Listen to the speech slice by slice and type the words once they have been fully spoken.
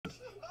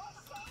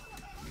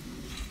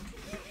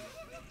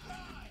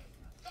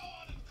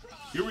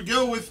Here we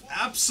go with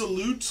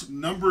absolute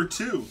number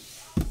 2.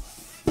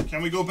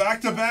 Can we go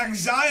back-to-back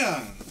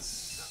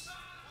Zions?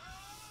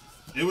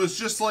 It was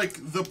just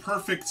like the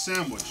perfect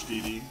sandwich,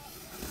 Didi.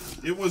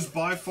 It was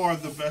by far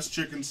the best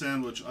chicken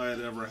sandwich I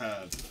had ever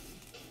had.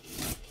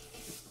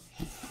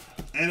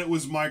 And it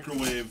was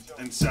microwaved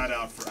and sat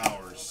out for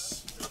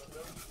hours.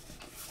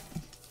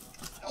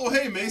 Oh,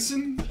 hey,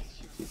 Mason.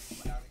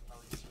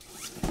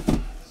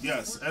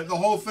 Yes, and the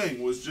whole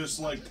thing was just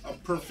like a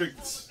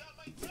perfect...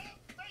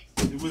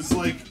 It was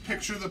like,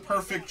 picture the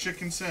perfect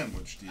chicken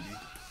sandwich, Didi.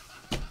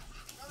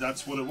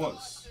 That's what it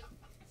was.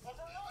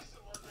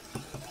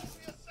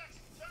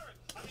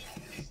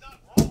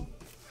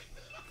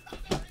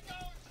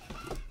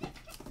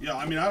 Yeah,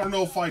 I mean, I don't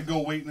know if I'd go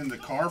waiting in the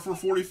car for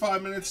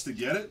 45 minutes to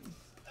get it.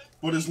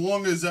 But as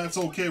long as that's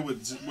okay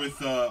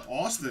with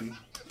Austin,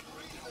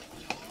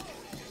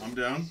 I'm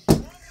down.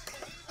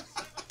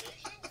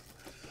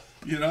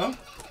 You know?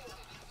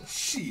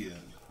 Shit.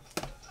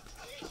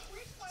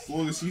 As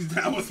long as he's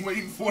down with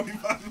waiting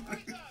 45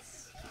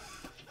 minutes.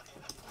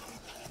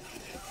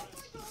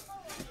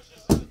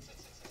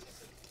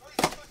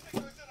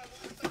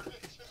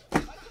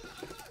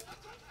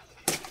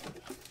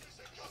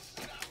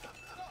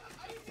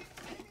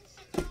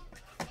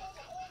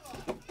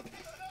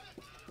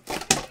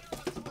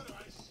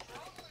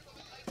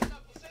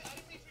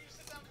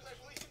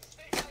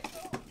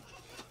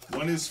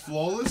 When is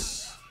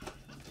flawless?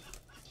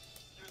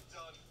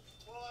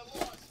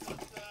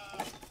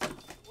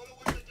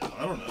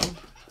 I don't know.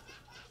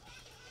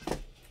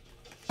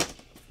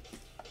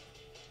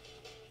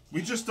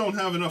 We just don't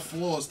have enough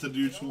flawless to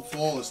do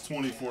flawless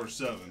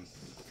 24/7.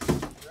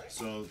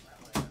 So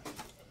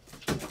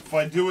if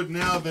I do it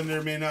now, then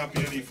there may not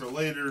be any for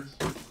later.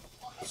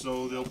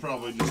 So they'll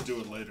probably just do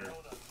it later.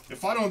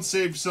 If I don't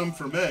save some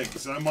for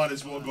Megs, I might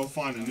as well go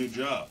find a new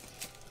job.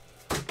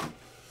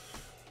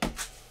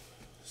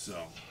 So.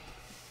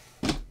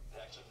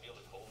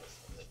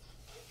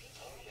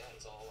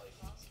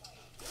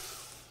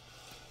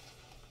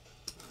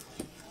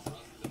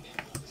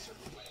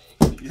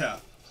 Yeah.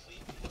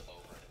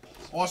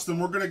 Austin,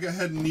 we're going to go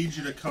ahead and need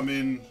you to come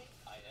in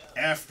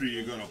after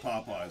you go to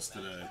Popeyes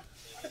today.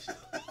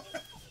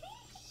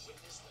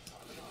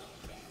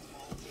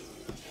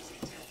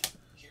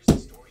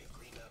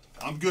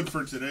 I'm good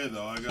for today,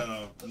 though. I got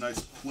a nice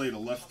plate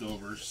of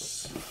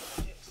leftovers.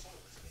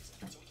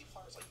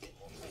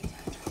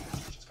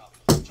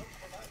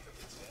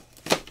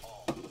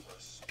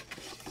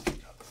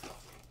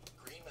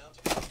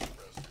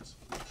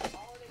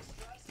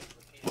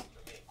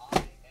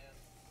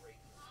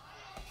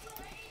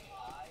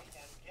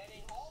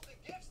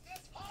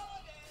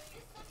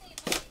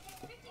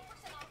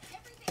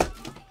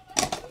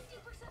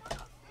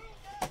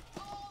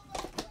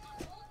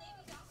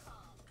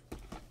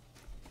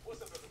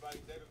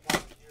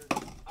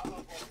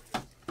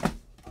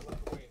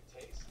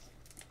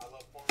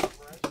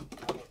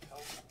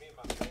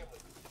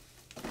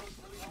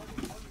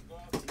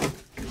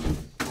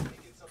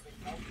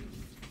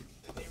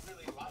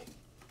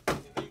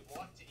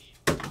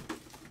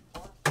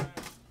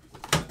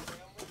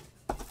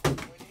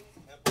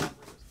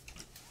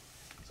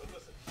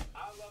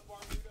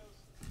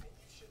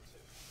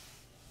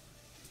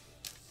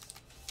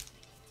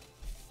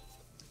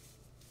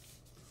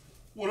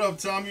 What up,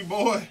 Tommy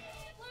boy? Love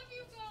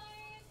you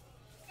guys.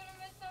 Gonna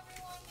miss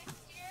everyone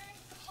next year.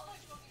 College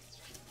will be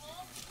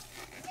stressful.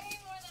 Way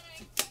more than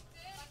I expected.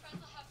 My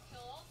friends will have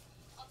pills.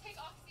 I'll take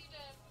Oxy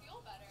to feel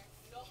better.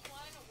 No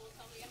one will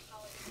tell me how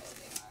excited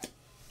they are.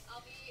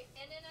 I'll be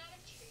in and out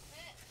of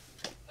treatment.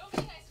 It'll be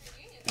a nice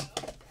reunion,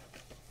 though.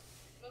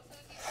 Most of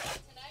the people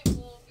tonight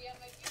will be at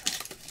my funeral.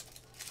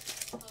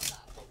 How's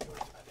that?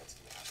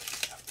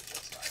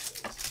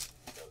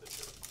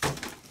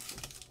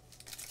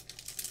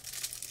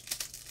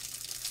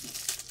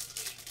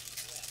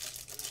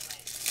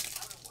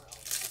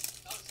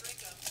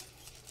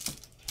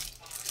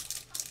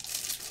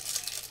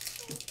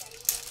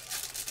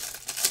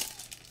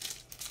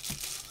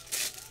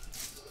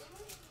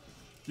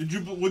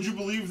 Would you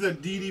believe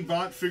that DD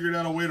Bot figured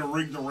out a way to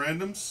rig the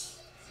randoms?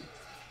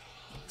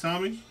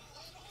 Tommy?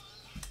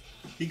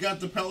 He got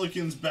the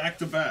Pelicans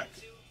back-to-back.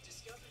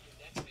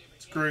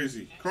 It's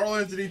crazy. Karl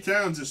Anthony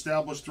Towns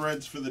established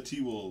threads for the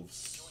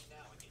T-Wolves.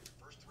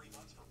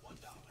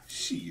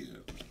 Shit.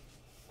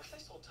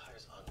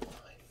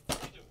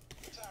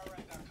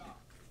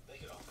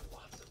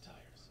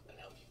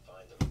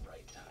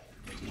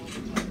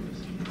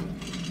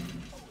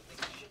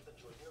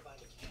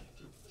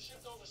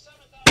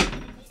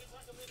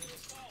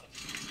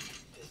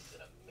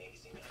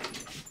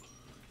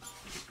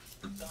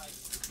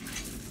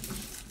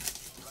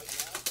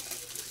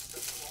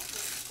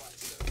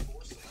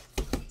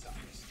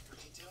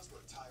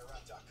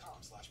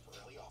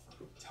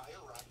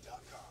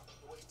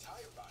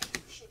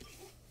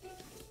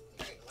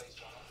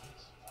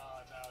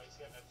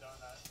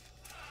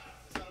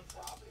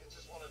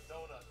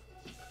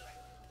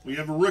 We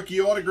have a rookie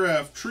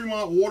autograph,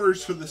 Tremont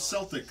Waters for the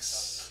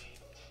Celtics.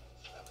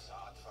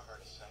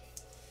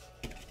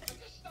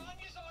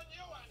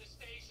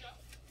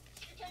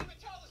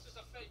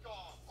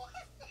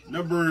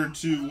 Number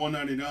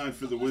 2/199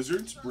 for the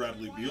Wizards,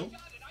 Bradley Beal.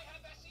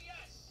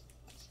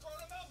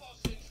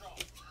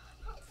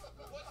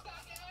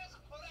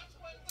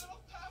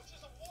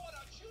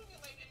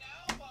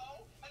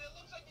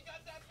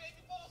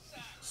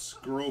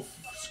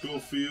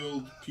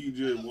 Schofield,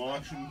 PJ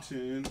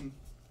Washington.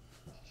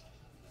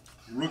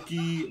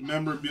 Rookie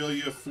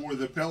memorabilia for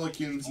the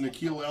Pelicans,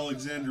 Nickeil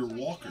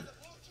Alexander-Walker.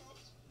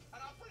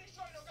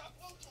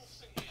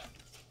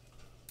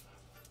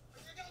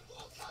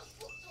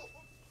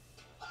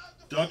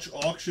 Dutch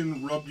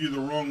auction rubbed you the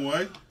wrong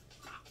way.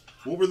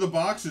 What were the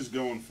boxes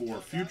going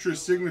for? Future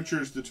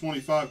signatures to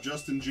 25,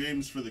 Justin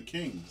James for the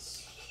Kings.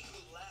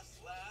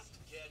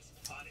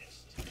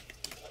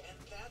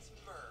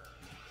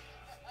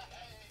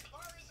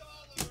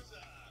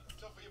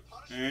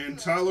 And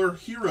Tyler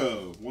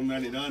Hero,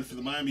 199 for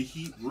the Miami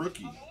Heat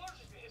rookie.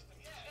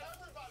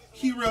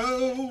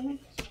 Hero.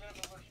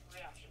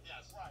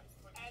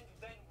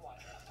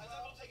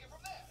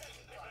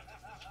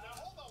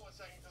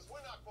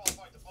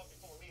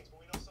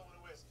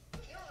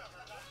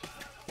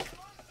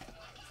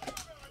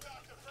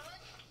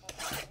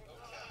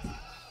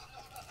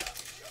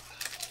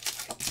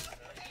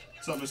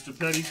 What's up, Mr.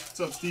 Petty? What's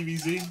up, Stevie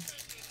Z?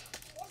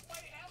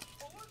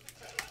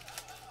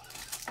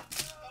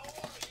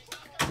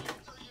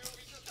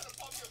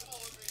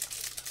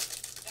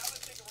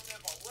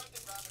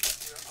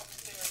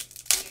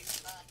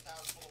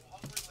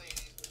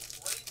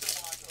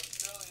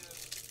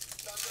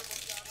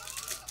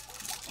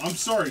 I'm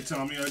sorry,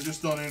 Tommy. I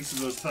just don't answer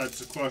those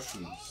types of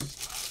questions.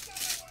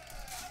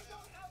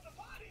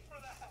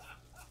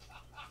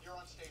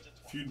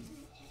 If you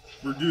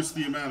reduce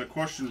the amount of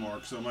question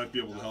marks, I might be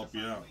able to help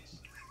you out.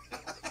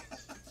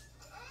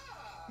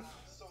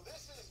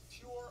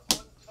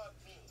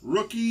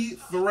 Rookie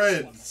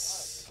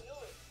Threads.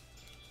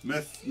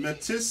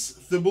 Matisse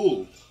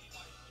Thybulle.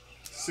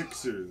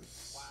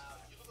 Sixers.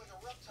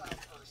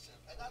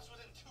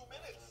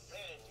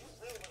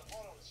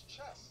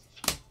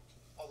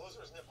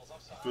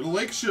 For the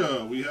Lake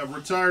Show, we have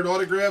retired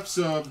autographs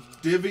of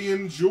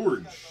Davian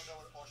George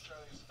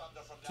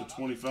to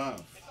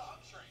 25.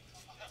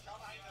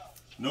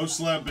 No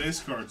slab base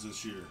cards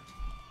this year.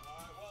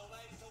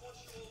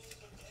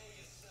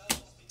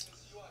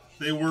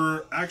 They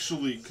were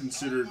actually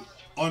considered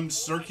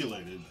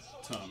uncirculated,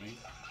 Tommy.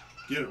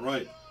 Get it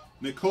right.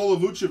 Nikola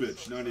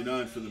Vucevic,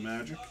 99 for the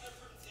Magic.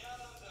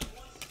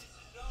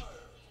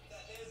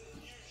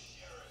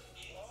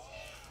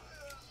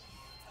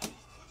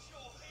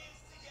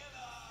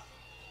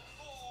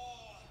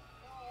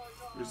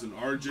 Here's an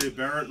R.J.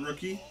 Barrett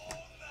rookie.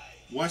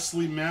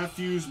 Wesley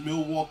Matthews,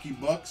 Milwaukee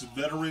Bucks,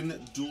 veteran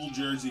dual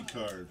jersey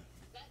card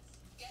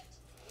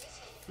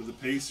for the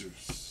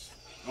Pacers.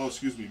 Oh,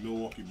 excuse me,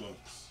 Milwaukee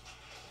Bucks.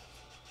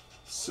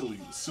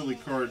 Silly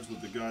cards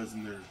with the guys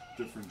in their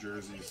different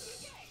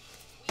jerseys.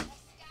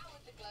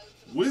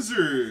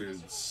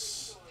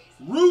 Wizards.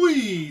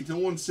 Rui to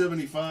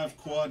 175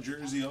 quad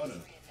jersey auto.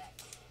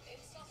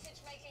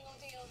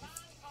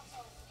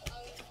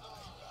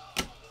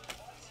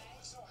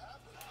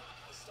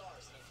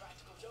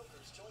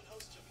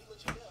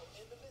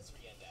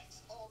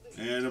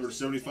 And number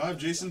 75,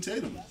 Jason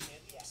Tatum.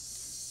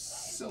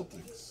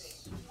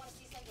 Celtics.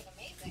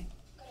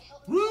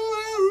 Rue,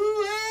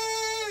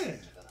 Rue.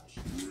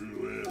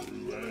 Rue,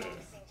 Rue.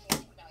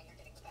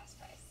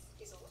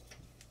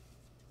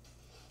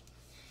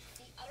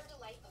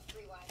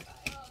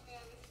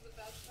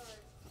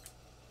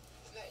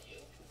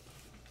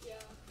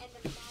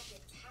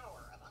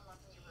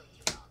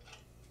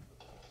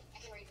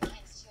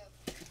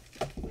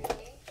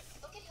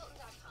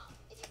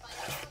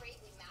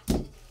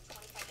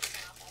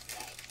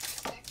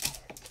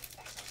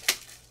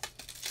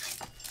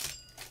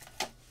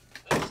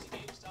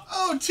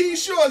 Oh,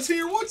 T-Shaw's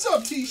here. What's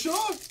up,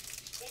 T-Shaw?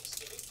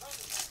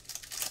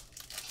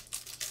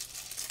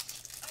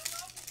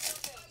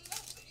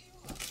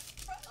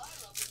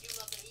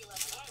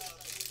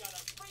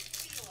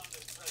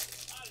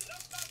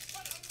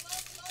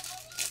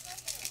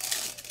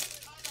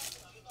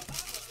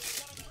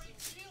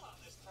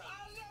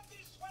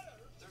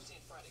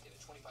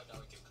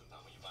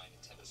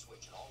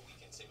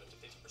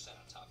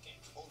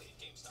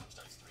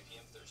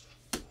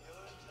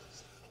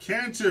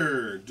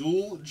 Cantor,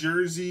 dual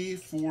jersey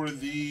for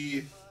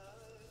the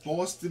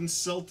Boston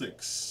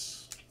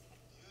Celtics.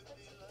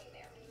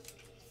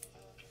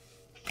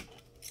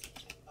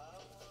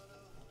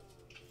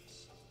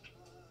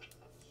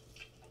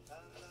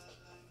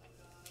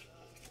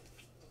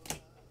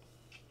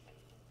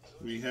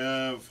 We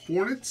have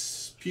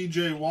Hornets,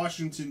 PJ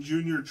Washington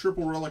Jr.,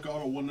 triple relic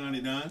auto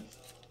 199.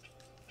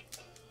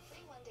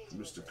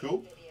 Mr.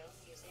 Cope.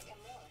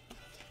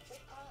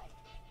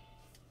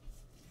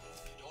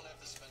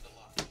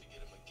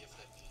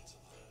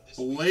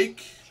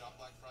 Blake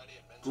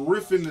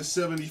Griffin to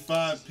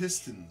 75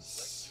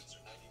 Pistons.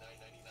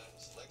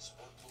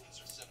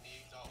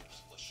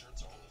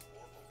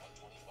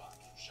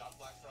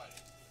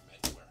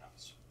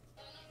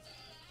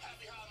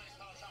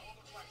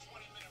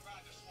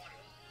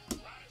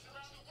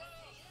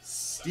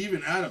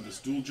 Steven Adams,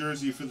 dual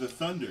jersey for the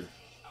Thunder.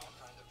 Our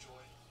kind of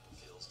joy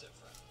feels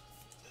different.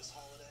 This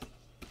holiday,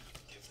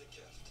 give the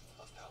gift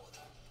of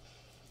Peloton.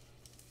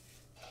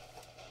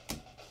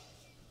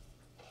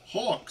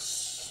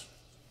 Hawks.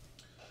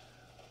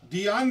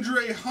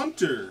 DeAndre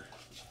Hunter.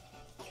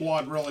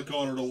 Quad relic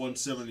auto to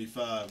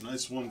 175.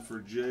 Nice one for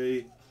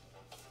J.A.S.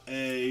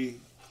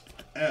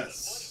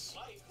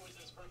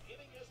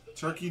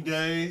 Turkey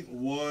Day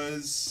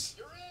was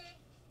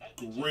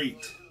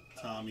great,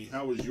 Tommy.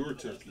 How was your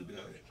Turkey Day?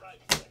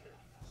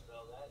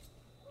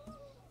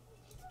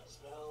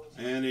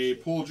 And a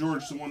Paul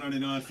George to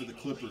 199 for the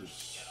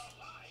Clippers.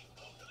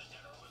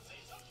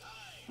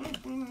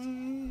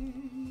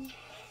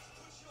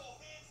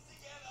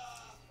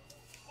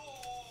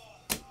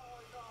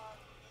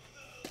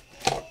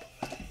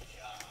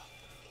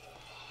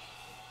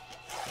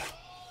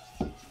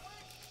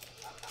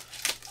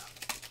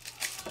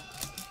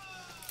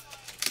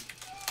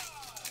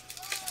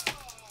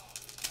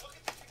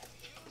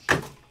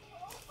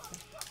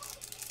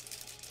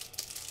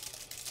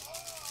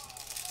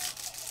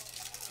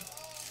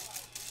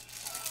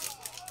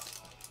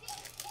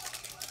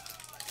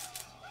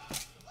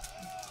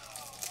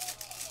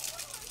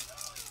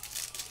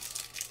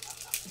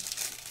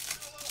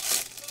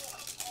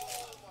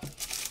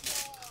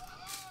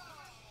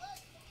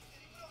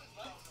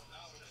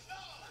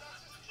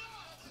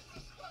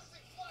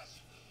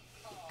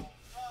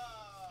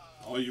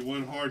 Oh, you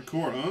went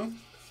hardcore, huh?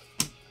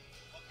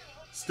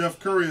 Steph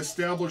Curry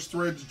established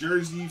threads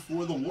jersey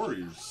for the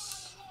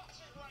Warriors.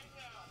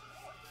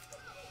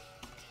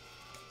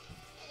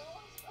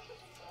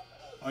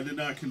 I did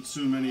not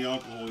consume any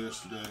alcohol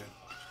yesterday.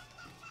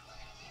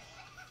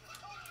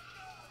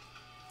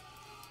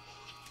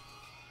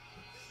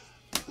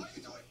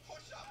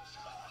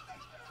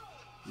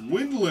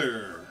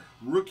 Windler,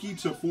 rookie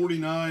to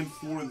 49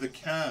 for the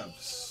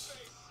Cavs.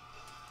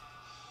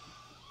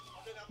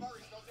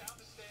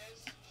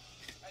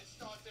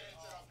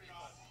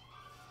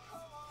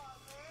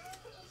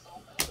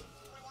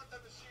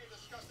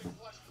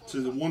 To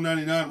the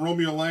 199,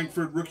 Romeo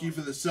Langford, rookie for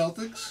the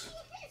Celtics.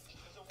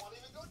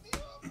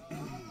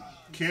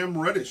 Cam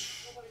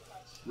Reddish,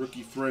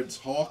 rookie threads,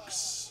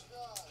 Hawks.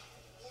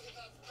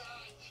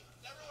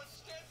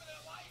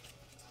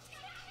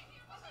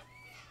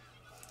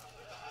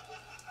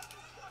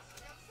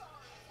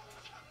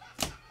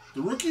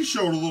 The rookie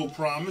showed a little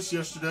promise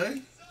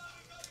yesterday.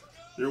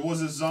 There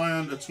was a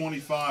Zion to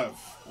 25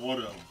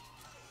 auto.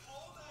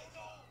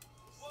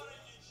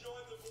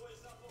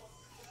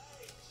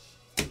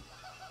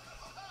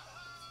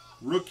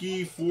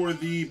 Rookie for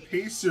the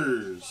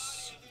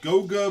Pacers,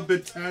 Goga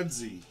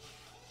Bitadze.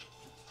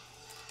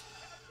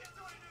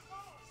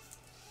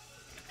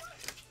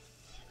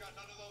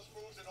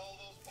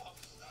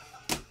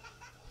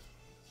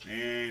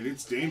 And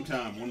it's Dame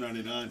time,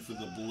 199 for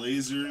the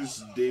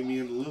Blazers,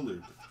 Damian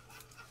Lillard.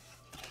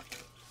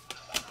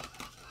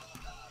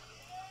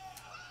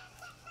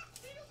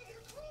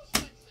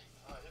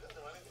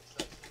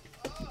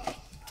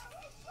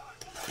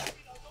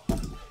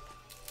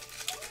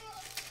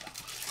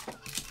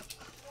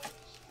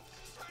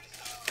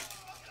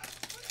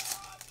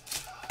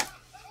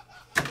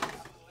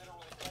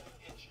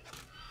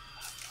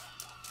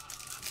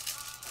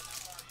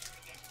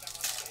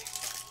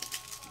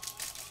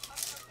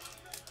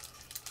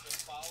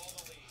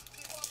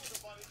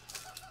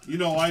 You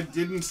know, I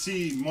didn't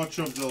see much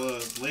of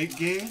the late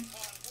game,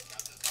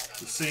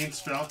 the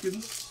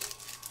Saints-Falcons.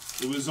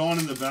 It was on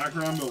in the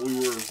background, but we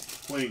were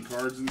playing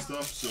cards and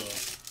stuff, so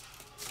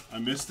I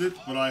missed it.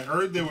 But I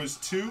heard there was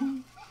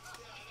two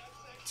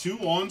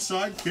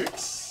onside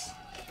kicks.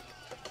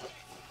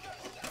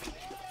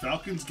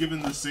 Falcons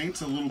giving the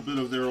Saints a little bit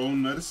of their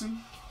own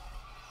medicine.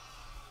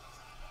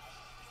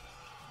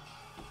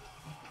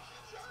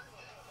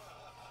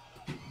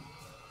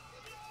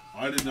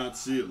 I did not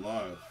see it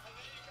live.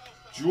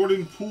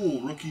 Jordan Poole,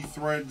 rookie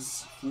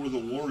threads for the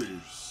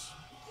Warriors.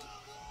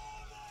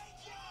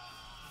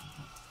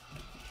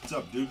 What's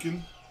up,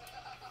 Dukin?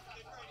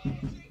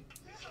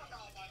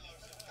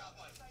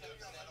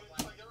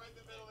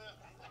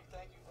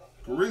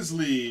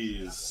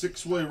 Grizzlies,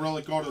 six-way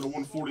relic auto to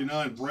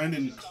 149,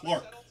 Brandon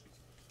Clark.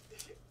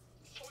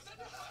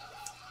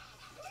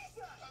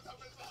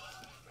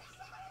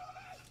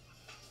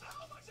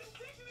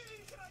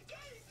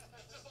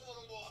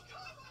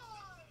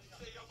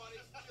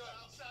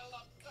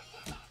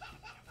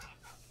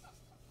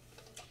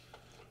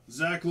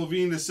 Zach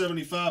LaVine to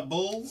 75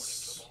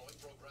 Bulls. The following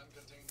program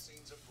contains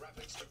scenes of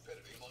graphic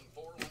stupidity among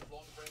four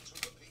lifelong friends who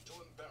compete to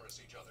embarrass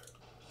each other.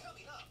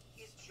 Coming up,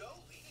 is Joe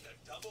leading a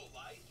double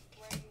life?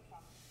 Where are you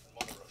from?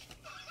 Mother Russia.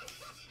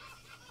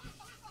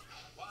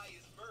 Why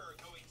is Burr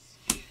going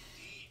skin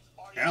deep?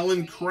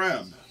 Alan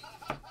Crabb,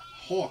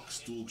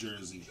 Hawks dual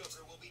jersey.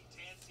 Joker will be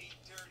dancing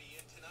dirty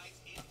in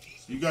tonight's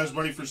indecent. You guys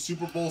ready for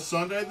Super Bowl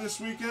Sunday this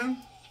weekend?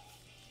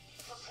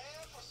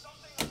 Prepare for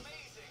something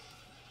amazing.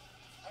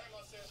 Hang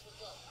on, Sis,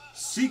 what's up?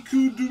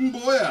 Sekou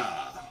Doumbouya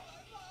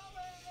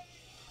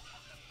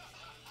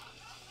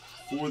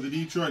for the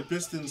Detroit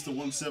Pistons to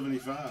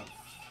 175.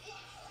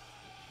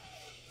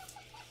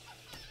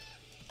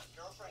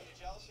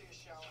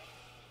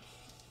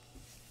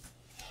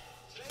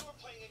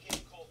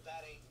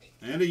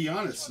 And a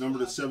Giannis, number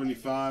to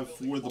 75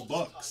 for the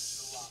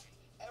Bucks.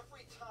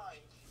 Every time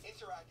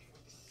interacting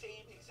with the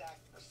same exact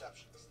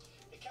receptionist.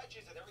 The catch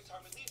is that every time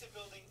we leave the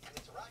building and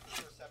interact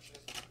with the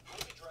receptionist,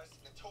 we'll be dressed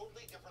in a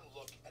totally different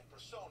look and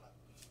persona.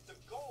 The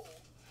goal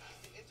is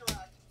to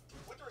interact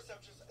with the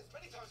receptionist as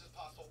many times as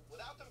possible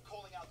without them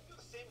calling out that you're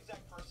the same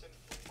exact person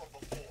from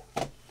before.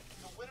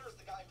 The winner is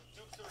the guy who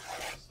dupes the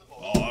receptionist the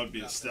most. Oh, I'd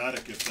be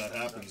ecstatic if that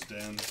happens,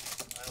 Dan.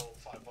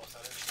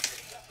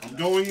 I'm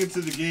going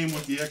into the game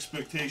with the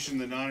expectation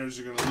the Niners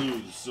are going to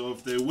lose, so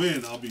if they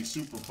win, I'll be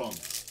super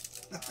pumped.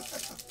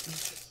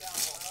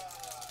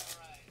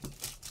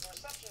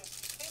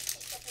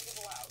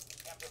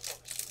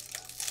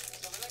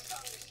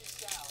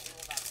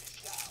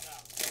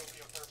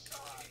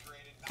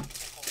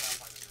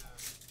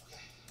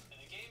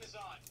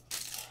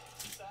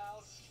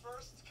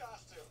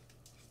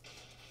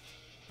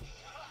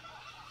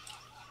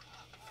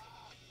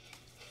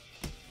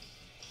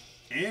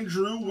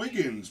 Andrew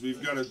Wiggins,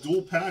 we've got a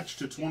dual patch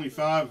to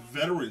 25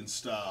 veteran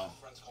style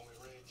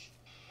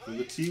for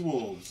the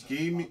T-Wolves.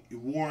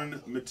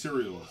 Game-worn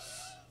materials.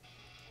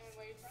 And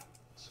where are you from?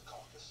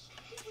 Secaucus.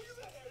 Look at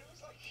that hair. It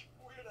was like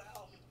weird as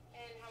hell.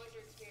 And how was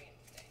your experience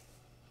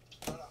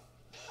today?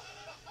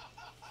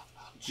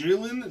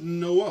 Jalen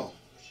Noel.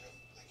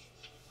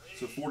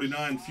 So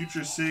 49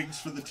 future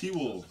SIGs for the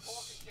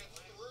T-Wolves.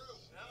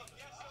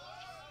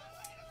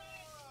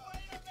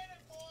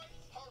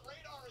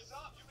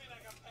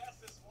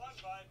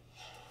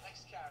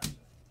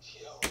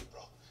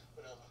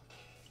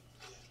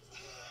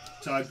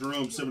 Ty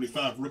Jerome,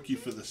 75, rookie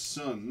for the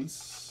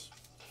Suns.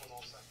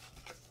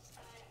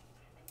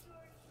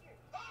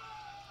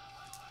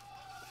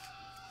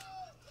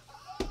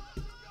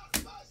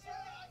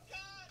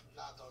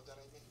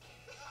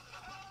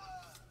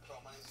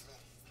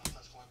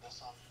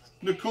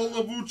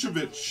 Nikola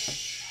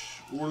Vucevic,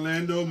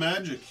 Orlando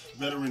Magic,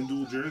 veteran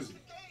dual jersey.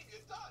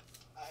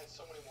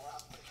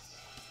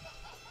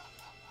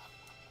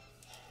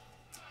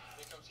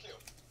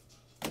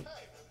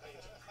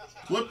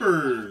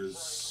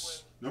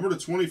 Clippers, number to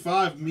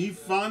 25,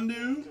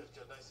 Mfiondu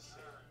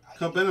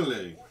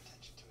Kabengele.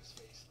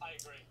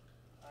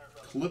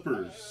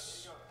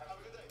 Clippers.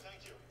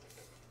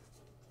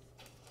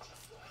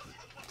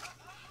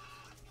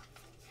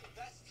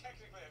 That's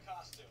technically a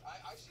costume.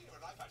 I've seen him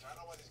in eye patch. I don't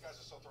know why these guys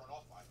are so thrown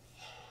off by it.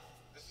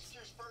 This is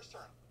Q's first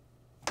turn.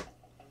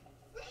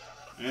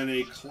 And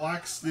a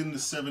Claxton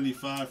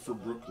 75 for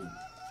Brooklyn.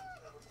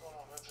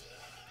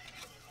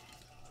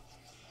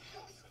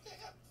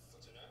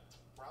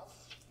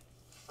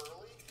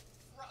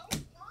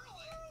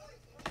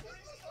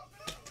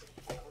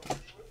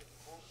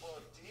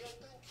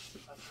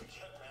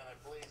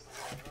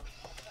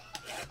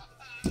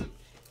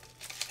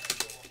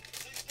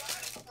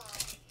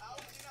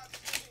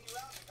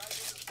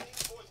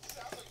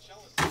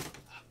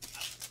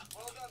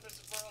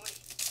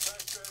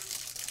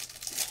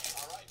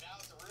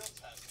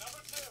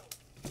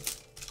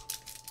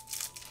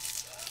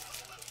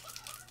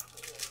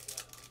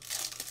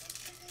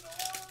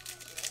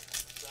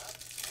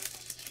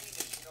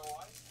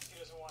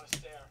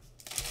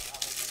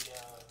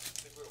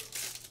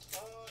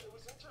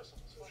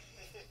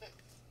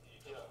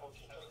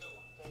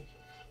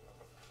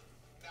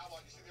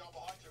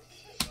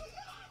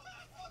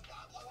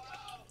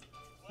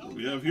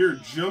 We have here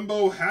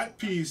jumbo hat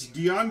piece,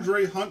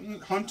 DeAndre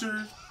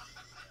Hunter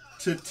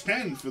to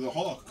 10 for the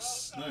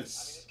Hawks.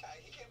 Nice.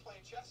 He can't play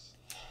chess.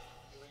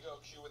 Here we go,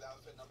 Q with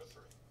outfit number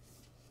 3.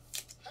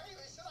 Hey,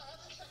 they said I had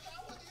to check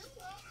out with you.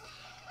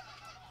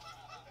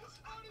 It's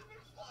Marty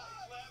McFly.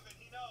 11,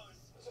 he knows.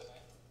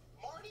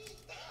 Marty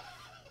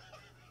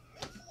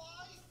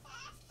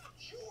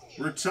McFly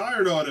Jr.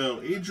 Retired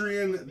auto,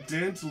 Adrian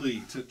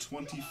Dantley to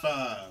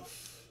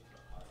 25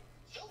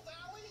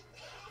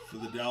 for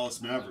the Dallas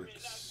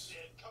Mavericks.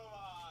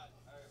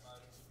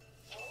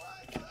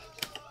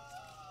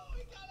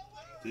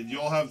 Did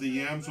y'all have the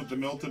yams with the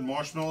melted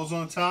marshmallows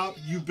on top?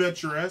 You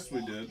bet your ass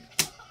we did.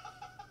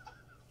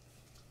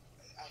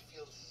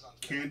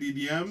 Candied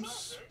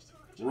yams.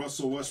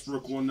 Russell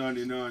Westbrook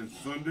 199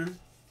 Thunder.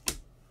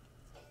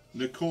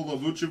 Nikola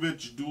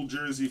Vucevic dual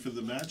jersey for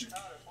the Magic.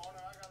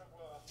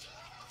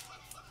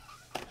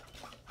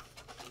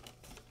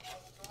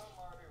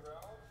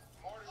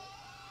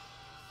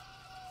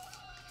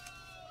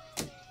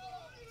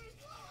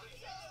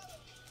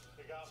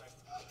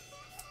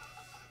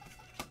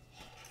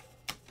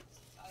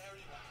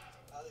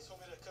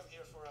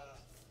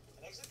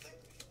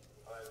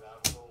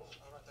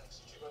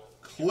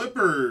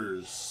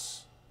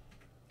 Clippers.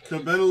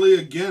 Kabengele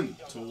again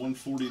to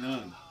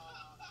 149.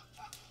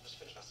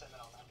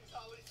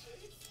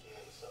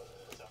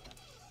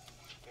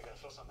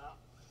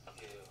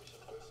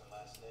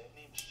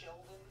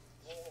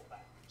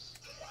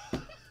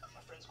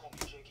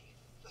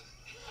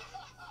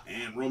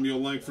 And Romeo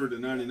Langford to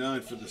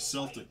 99 for the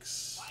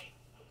Celtics.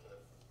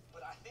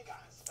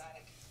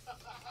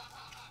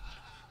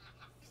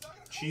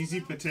 Cheesy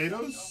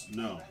potatoes?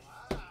 No.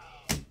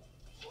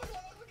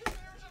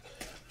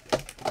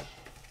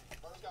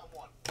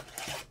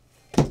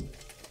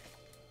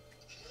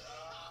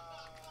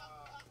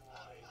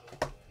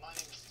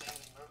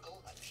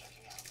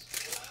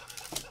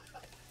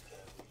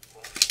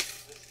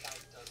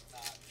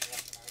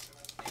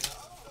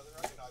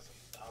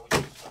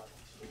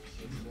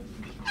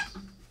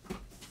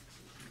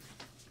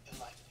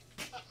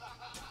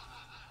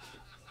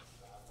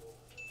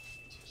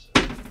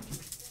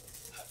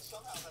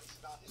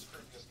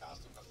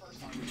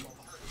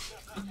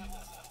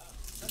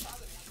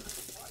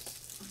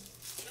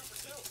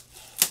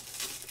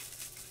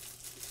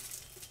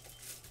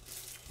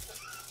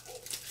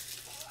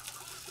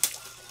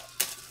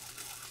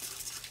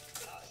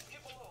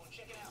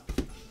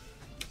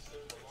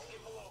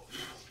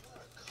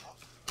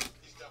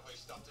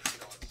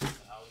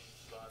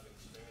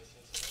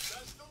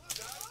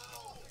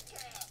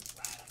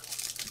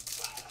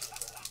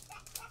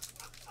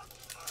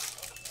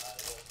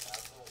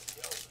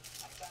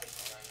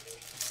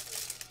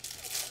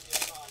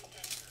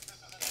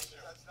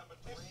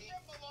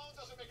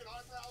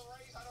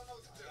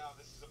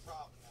 a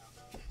problem now.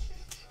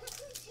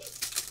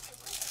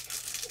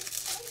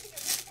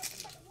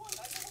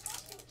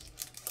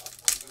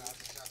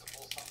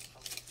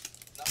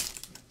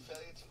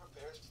 Failure to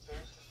prepare is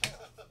preparing to fail.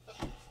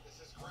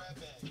 This is grab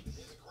bag. This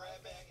is a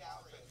grab bag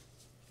outfit.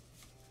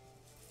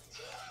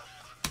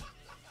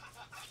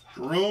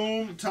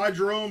 Jerome, Ty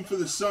Jerome for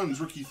the Suns,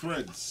 rookie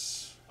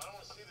threads. I don't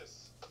want to see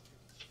this.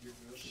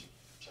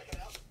 Check it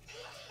out.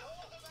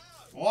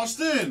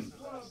 Austin,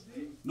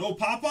 no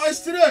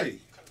Popeyes today.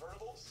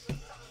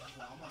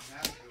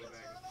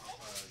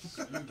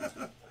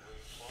 Convertibles.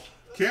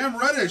 Cam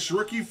Reddish,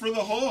 rookie for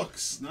the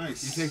Hawks.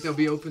 Nice. You think they'll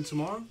be open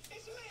tomorrow?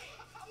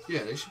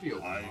 Yeah, they should be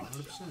open. I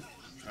 100%.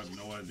 have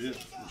no idea.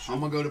 I'm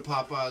gonna go to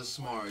Popeyes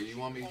tomorrow. You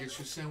want me to get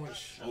you a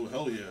sandwich? Oh,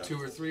 hell yeah. 2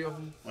 or 3 of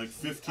them? Like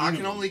 15 I of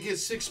can them. only get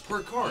 6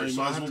 per car, You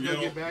so I might have as to well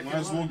go get back might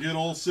as in well line. get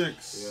all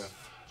 6. Yeah.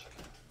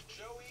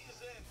 Joey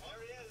is in.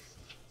 There he is.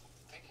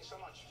 Thank you so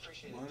much.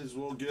 Appreciate it. Might as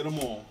well get them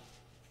all.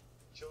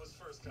 Joe's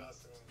first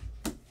costume.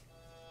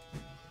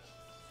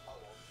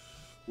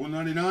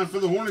 199 for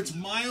the Hornets,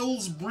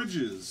 Miles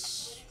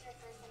Bridges.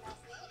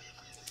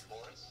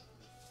 Boris.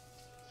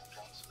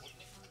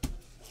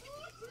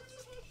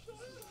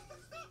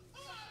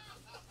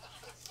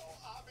 So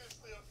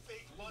obviously a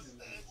fake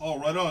mustache. Oh,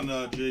 right on,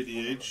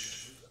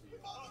 JDH.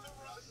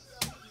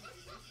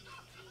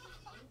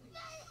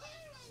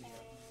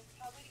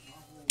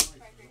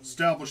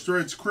 Established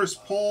threads, Chris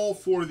Paul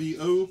for the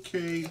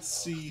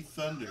OKC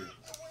Thunder.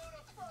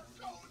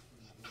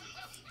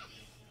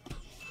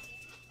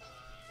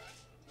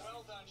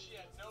 Well done. She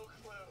had no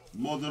clue.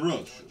 Mother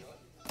Rush.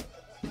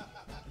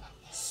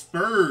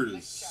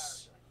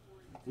 Spurs.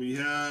 We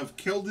have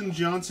Keldon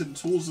Johnson,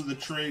 tools of the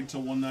trade to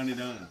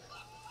 199. I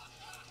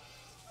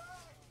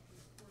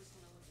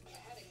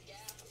had a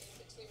gap in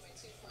between my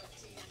 2 front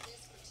teeth.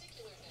 This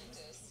particular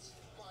dentist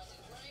wanted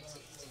my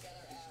teeth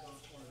together as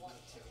one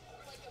tooth,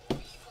 like a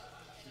beaver.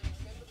 And I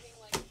remember being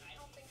like, I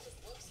don't think this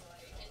looks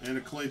right. And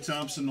a Klay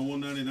Thompson to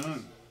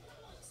 199.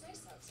 It's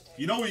nice out today.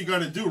 You know what you got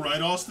to do,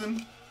 right,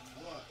 Austin?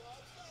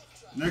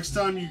 Next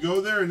time you go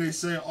there and they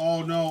say,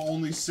 oh, no,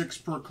 only 6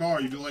 per car,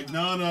 you be like,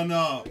 no, no,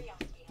 no.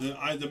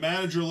 The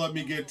manager let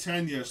me get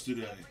 10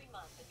 yesterday.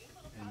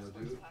 And they'll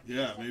do it.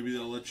 Yeah, maybe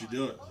they'll let you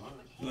do it.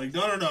 You're like,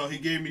 no, no, no, he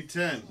gave me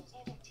 10.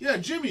 Yeah,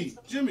 Jimmy.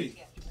 You're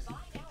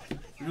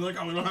like,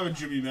 oh, we don't have a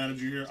Jimmy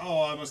manager here.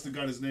 Oh, I must have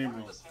got his name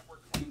wrong.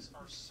 Network things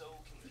are so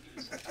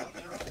confusing.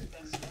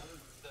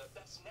 The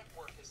best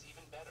network is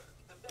even better.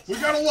 The best We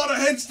got a lot of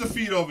heads to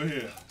feed over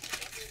here.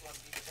 everyone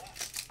be the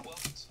best. Well,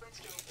 Sprint's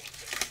doing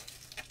things differently.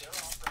 They're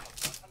offering a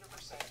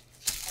 100%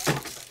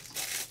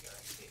 satisfaction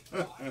guarantee.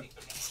 Well, I think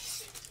the network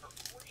savings are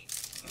great. You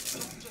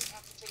just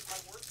have to take my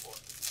word for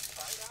it.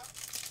 Try it out.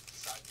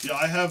 Decide Yeah,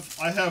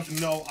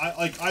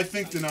 I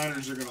think the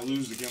Niners are going to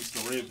lose against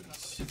the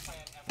Ravens. plan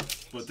after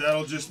the But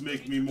that'll just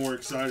make me more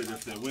excited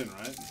if they win,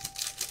 right?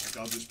 Like,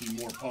 I'll just be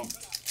more pumped.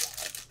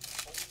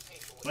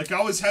 Like,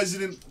 I was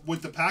hesitant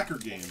with the Packer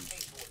game.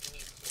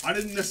 I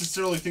didn't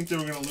necessarily think they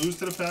were going to lose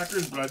to the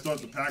Packers, but I thought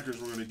the Packers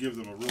were going to give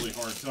them a really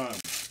hard time.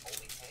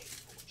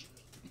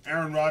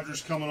 Aaron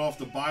Rodgers coming off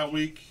the bye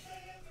week.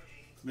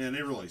 Man,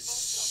 they really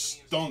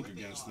stunk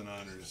against the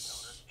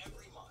Niners.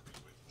 Every month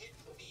with hidden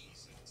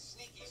fees and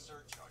sneaky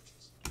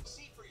surcharges.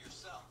 See for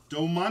yourself.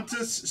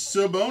 Domantas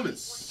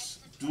Sabonis,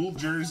 dual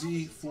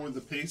jersey for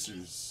the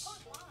Pacers.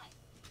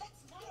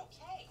 That's not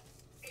okay.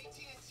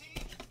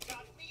 AT&T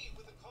got me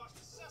with a cost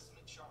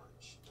assessment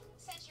charge.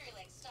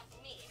 CenturyLink stuffed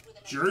me with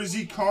an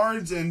Jersey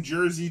Cards and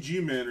Jersey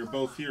G-Man are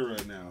both here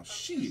right now.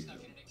 Shit.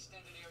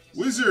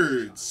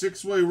 Wizards,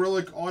 6-way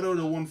relic auto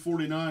to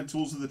 149,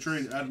 tools of the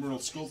trade, Admiral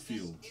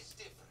Schofield. It's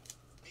different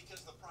because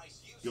the price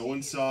you Go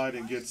inside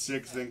and get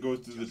 6, then go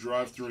through the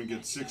drive-thru and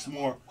get 6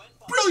 more.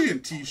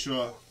 Brilliant,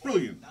 T-Shaw.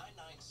 Brilliant.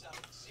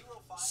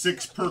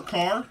 6 per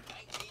car.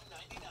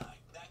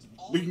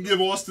 We can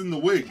give Austin the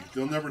wig.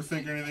 They'll never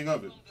think anything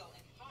of it.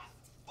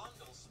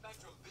 Bundle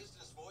Spectrum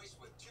Business Voice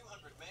with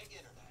 200 meg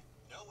internet.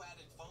 No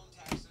added phone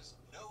taxes,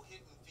 no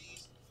hidden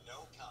fees,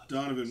 no contract.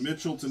 Donovan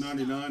Mitchell to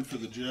 99 for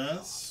the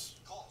Jazz.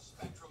 Call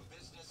Spectrum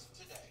Business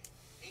today.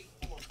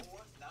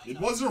 844-99. It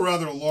was a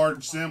rather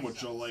large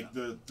sandwich, though. Like,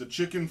 the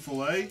chicken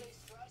fillet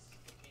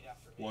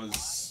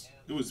was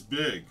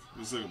big. It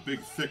was like a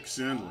big, thick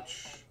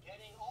sandwich.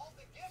 Getting all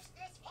the gifts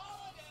this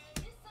holiday.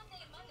 This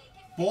Sunday and Monday,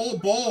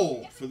 get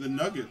Bol for the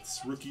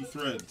Nuggets, rookie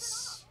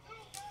threads.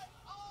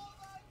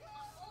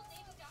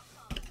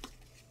 olddavid.com.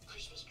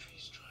 Christmas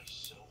trees try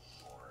so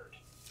hard.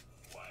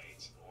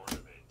 White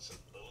ornaments, a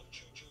little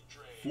choo-choo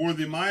train. For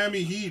the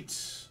Miami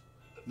Heat,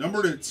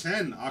 number to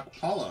 10, Akpala. I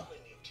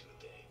need 2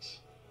 things.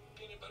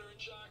 Peanut butter and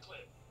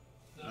chocolate.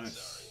 Not Nice.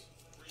 sorry.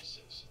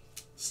 Reese's.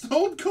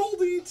 Stone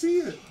Cold ET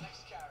it.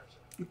 Next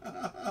character.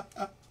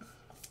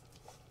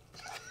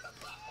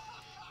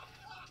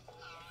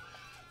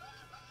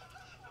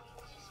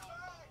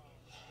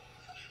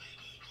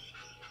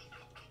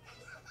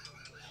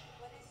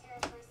 What is your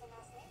first and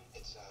last name?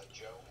 It's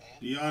Joe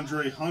and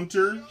DeAndre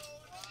Hunter How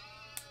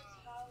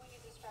would you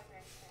describe your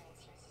experience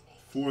here today?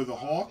 for the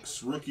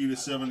Hawks, rookie to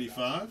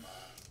 75.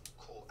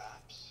 cool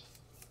apps.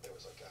 There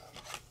was like a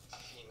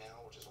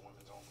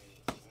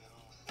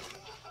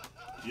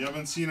You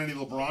haven't seen any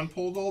LeBron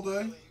pulled all day?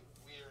 Really weird.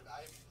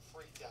 I'm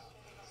freaked out.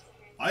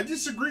 I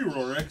disagree,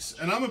 Rorix,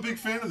 and I'm a big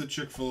fan of the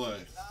Chick-fil-A. Not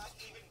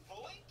even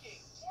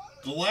blinking.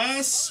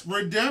 Glass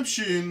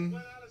Redemption,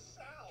 Went out of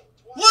sound.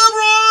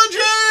 LeBron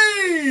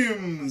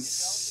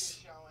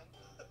James!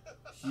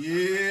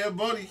 Yeah,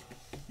 buddy.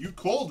 You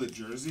called it,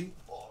 Jersey.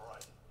 All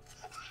right.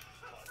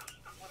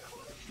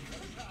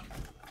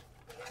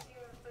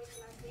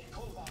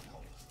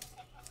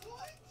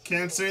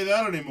 Can't say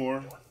that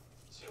anymore.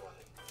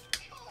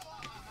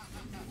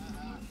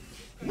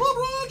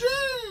 LeBron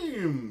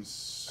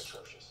James!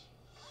 Atrocious.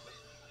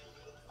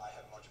 I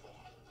have much more.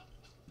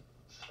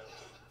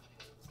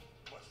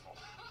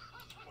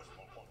 Much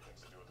more important things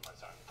to do with my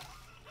time.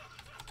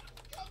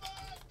 Come on,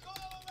 call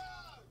him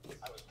out!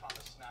 I was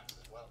promised snacks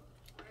as well.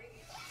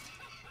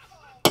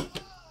 I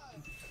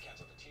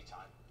canceled the tea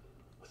time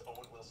with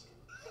Owen Wilson.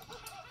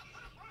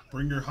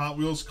 Bring your Hot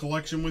Wheels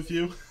collection with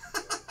you.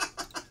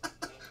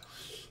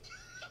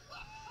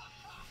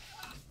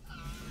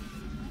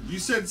 You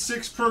said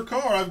 6 per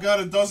car. I've got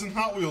a dozen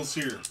Hot Wheels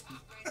here.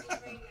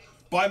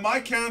 By my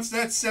counts,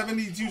 that's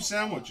 72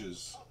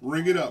 sandwiches.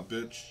 Ring it up,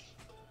 bitch.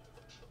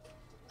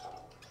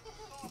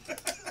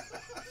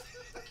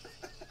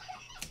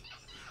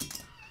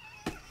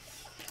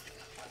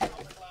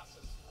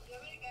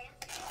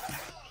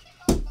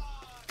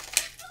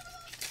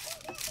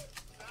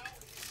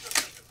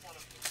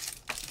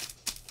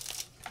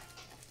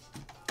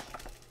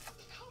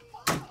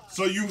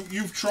 So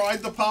you've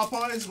tried the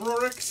Popeyes,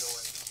 Rorix?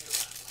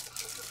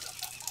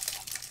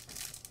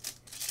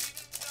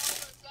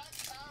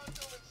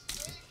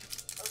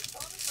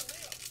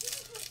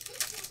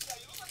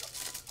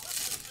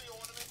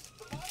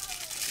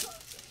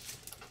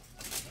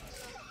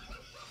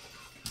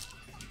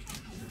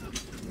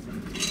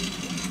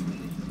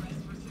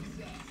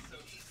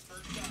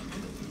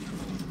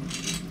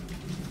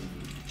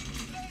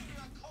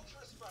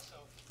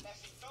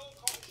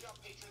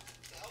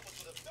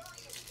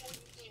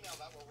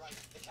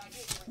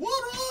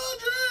 LeBron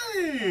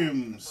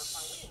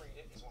James!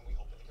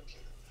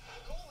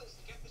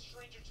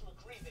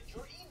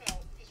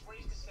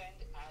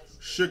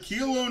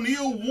 Shaquille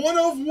O'Neal,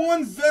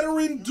 1/1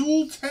 veteran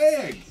dual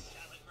tag.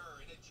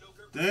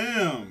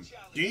 Damn.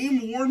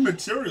 Game worn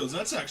materials.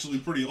 That's actually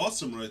pretty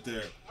awesome right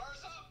there.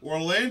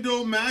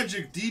 Orlando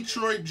Magic,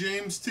 Detroit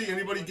James T.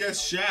 Anybody guess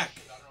Shaq? I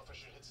don't know if I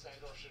should hit send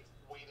or should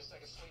wait a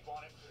second, sleep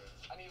on it.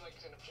 I need like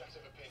an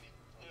objective opinion.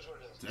 Here's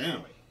what it is.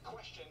 Damn. Anyway,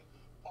 question: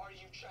 are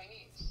you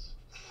Chinese?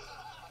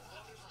 I've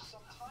lived here for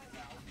some time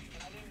now,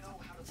 and I didn't know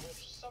how to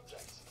broach the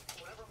subject.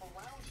 Whenever I'm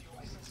around you,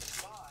 I sense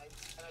a vibe,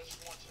 and I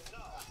just want to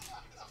know.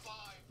 It's a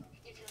vibe.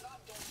 If you're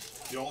not, don't do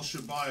that. Y'all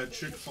should buy a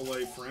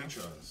Chick-fil-A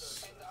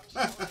franchise. And I'm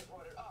sorry I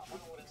brought it up. I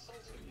don't want to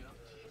insult you, you know.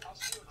 I'll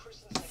see you at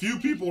Kristen's. Few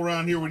people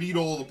around here would eat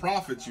all the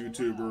profits,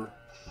 YouTuber.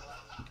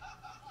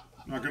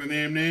 Not gonna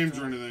name names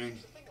or anything.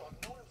 Think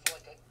I've known him for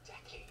like a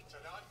decade. It's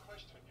an odd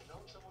question. You know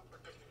someone for a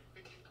decade,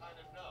 you think you kind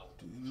of know.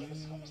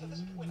 Yes, almost at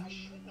this point, I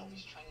should know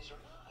these Chinese or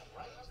not,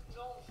 right?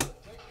 No, for a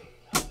decade.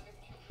 How the heck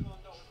do you feel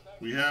know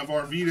that? We have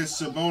Arvidas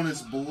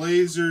Sabonis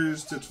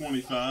Blazers to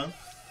 25.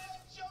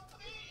 Jump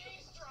the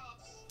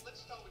eavesdrops.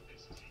 Let's start with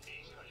this. Is he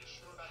Asian? Are you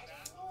sure about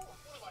that? What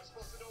am I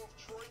supposed to know if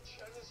Troy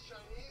Chen is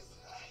Chinese?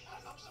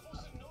 I'm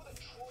supposed to know that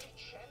Troy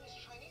Chen is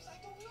Chinese?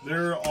 I don't know.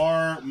 There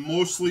are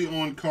mostly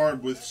on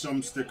card with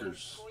some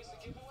stickers. Troy's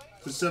the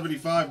giveaway? To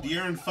 75,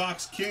 De'Aaron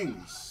Fox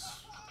Kings.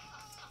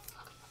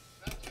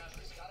 He's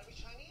gotta be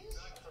Chinese?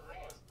 Not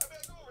Korean. I mean,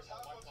 I go over his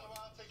house once in a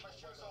while, take my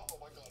shoes off. Oh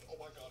my god, oh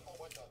my god, oh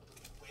my god.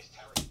 Where's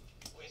Terry?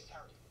 Where's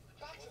Terry?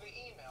 Back to the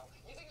email.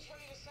 You think it's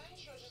ready to send?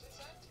 Should I just hit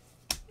send?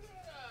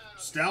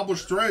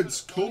 Established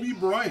threads, Kobe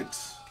Bryant.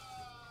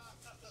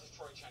 This is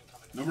Troy Chen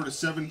coming in. Number to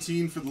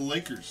 17 for the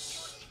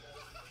Lakers.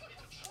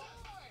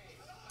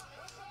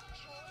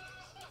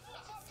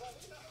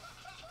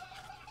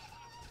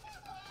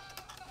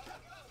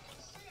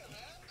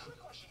 Quick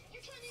question. You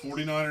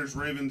Chinese? 49ers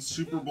Ravens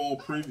Super Bowl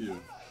preview.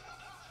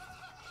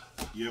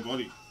 Yeah,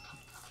 buddy.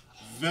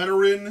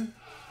 Veteran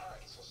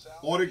Alright, so Sal.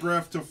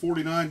 autograph to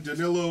 49,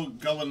 Danilo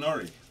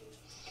Gallinari.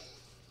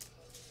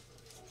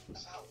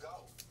 Sal, go.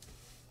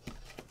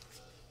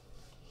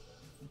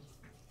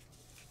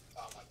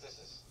 Oh, my, this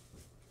is.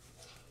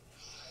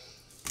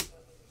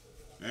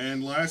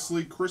 And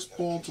lastly, Chris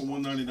Paul to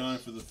 199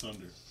 for the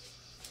Thunder.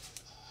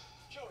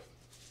 Joey,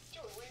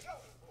 where you going?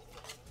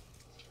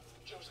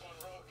 Joe's going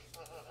rogue.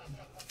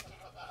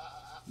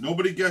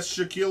 Nobody guessed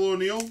Shaquille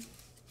O'Neal?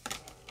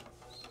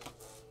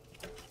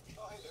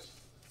 Oh, hey, Liz.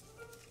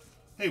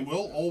 Hey,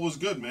 Will, all was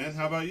good, man.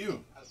 How about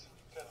you? How's it?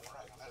 Good, I'm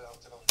alright. I'm headed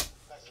out to the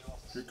back to the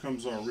office. Here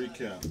comes our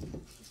recap.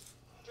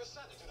 Just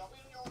send it, dude. I'll be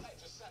in your own head.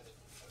 Just send it.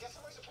 And get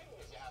somebody's opinion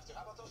if you have to.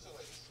 How about those two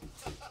ladies?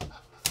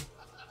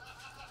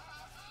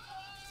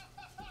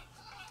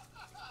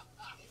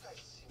 You guys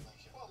seem like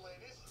you're well,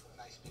 ladies.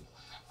 Nice people.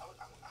 I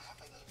have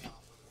my email.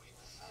 Wait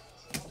a second.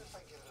 I wonder if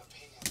I get an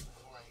opinion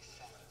before I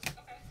send it.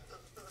 Okay.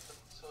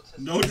 So it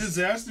says, No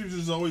disasters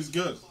is always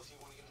good. if you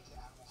want to get into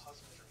animal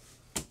husbandry,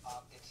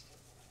 it's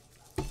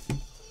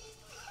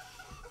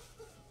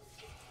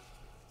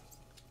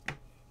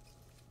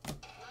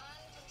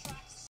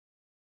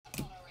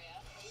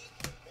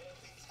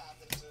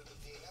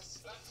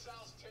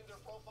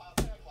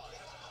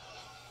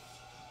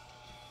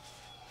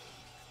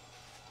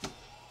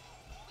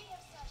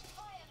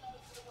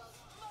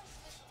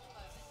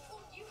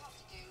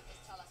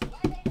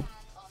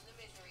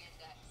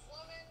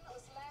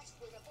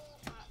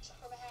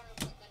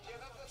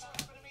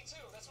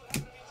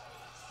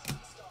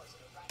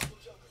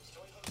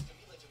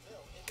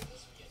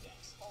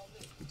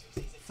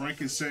Frank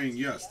is saying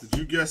yes. Did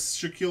you guess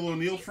Shaquille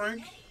O'Neal,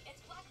 Frank?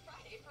 It's Black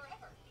Friday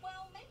forever.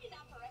 Well, maybe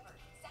not forever.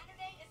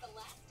 Saturday is the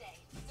last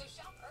day, so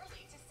shop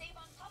early to save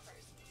on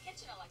puffers,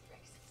 kitchen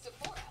electrics,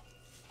 Sephora,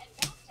 and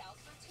bath towels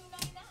for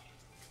 $2.99.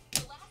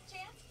 The last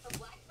chance for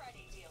Black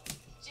Friday deals.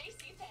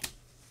 JCPenney.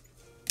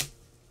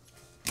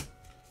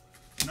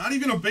 Not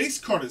even a base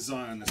card is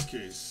on in this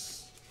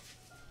case.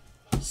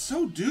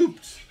 So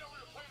duped.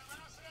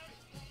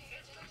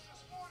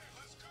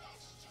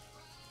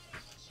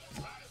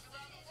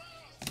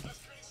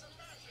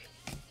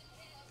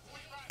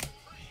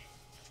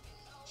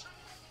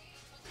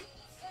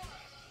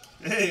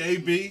 Hey,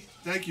 AB.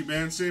 Thank you,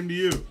 man. Same to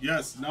you.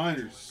 Yes,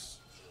 Niners.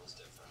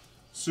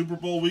 Super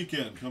Bowl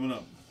weekend coming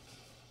up.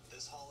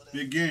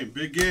 Big game.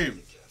 Big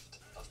game.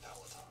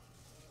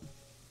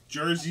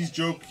 Jersey's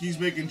joke. He's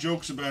making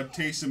jokes about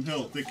Taysom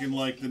Hill, thinking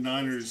like the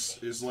Niners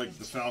is like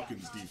the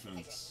Falcons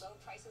defense.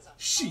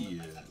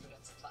 Shit.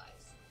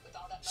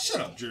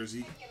 Shut up,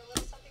 Jersey.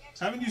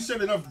 Haven't you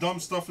said enough dumb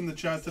stuff in the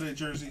chat today,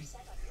 Jersey?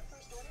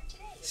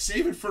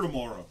 Save it for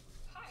tomorrow.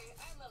 Hi,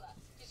 I'm Lila.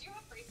 Did you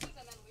have braces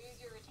and then lose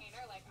your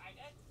retainer like I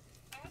did?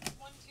 I had this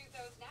one tooth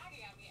that was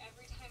nagging at me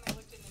every time I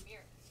looked in the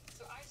mirror,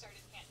 so I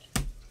started Candid.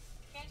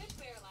 Candid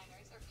clear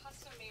aligners are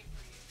custom made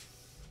for you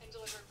and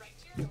delivered right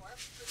to your door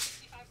for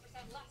 65%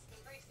 less than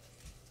braces,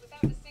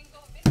 without a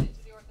single visit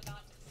to the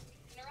orthodontist.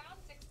 In around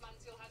 6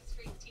 months, you'll have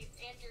straight teeth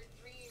and your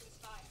dream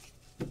smile.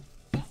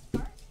 Best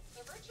part?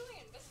 They're virtually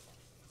invisible.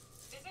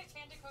 Visit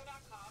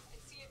candico.com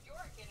and see if you're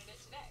a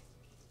candidate today.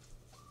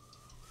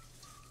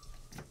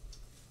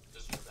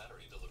 Does your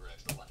battery deliver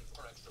extra life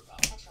or extra power?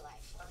 Extra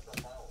life. Extra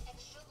life.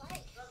 Extra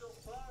life.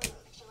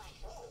 Extra life.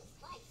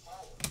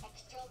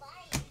 Extra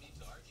life. We need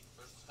to argue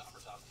versus copper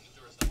top.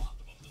 Duracell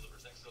Optimum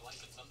delivers extra life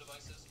in some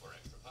devices or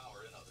extra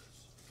power in others.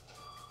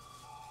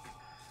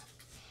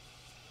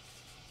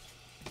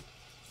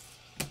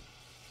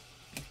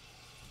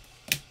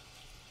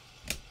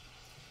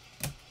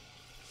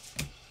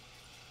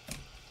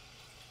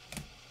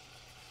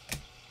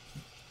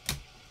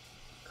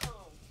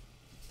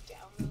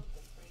 Download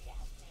the free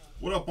app now.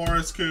 What up,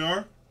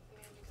 RSKR?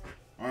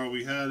 All right,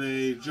 we had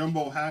a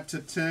jumbo hat to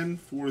 10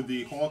 for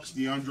the Hawks,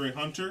 DeAndre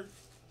Hunter.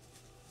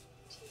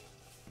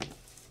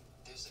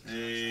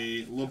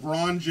 A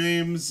LeBron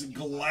James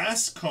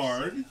glass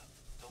card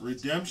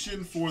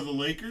redemption for the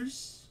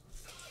Lakers.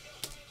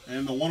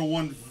 And the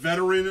 101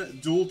 veteran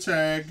dual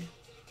tag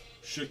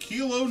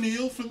Shaquille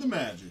O'Neal for the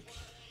Magic.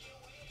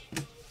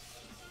 And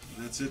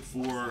that's it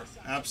for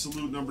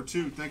absolute number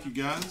 2. Thank you,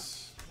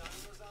 guys.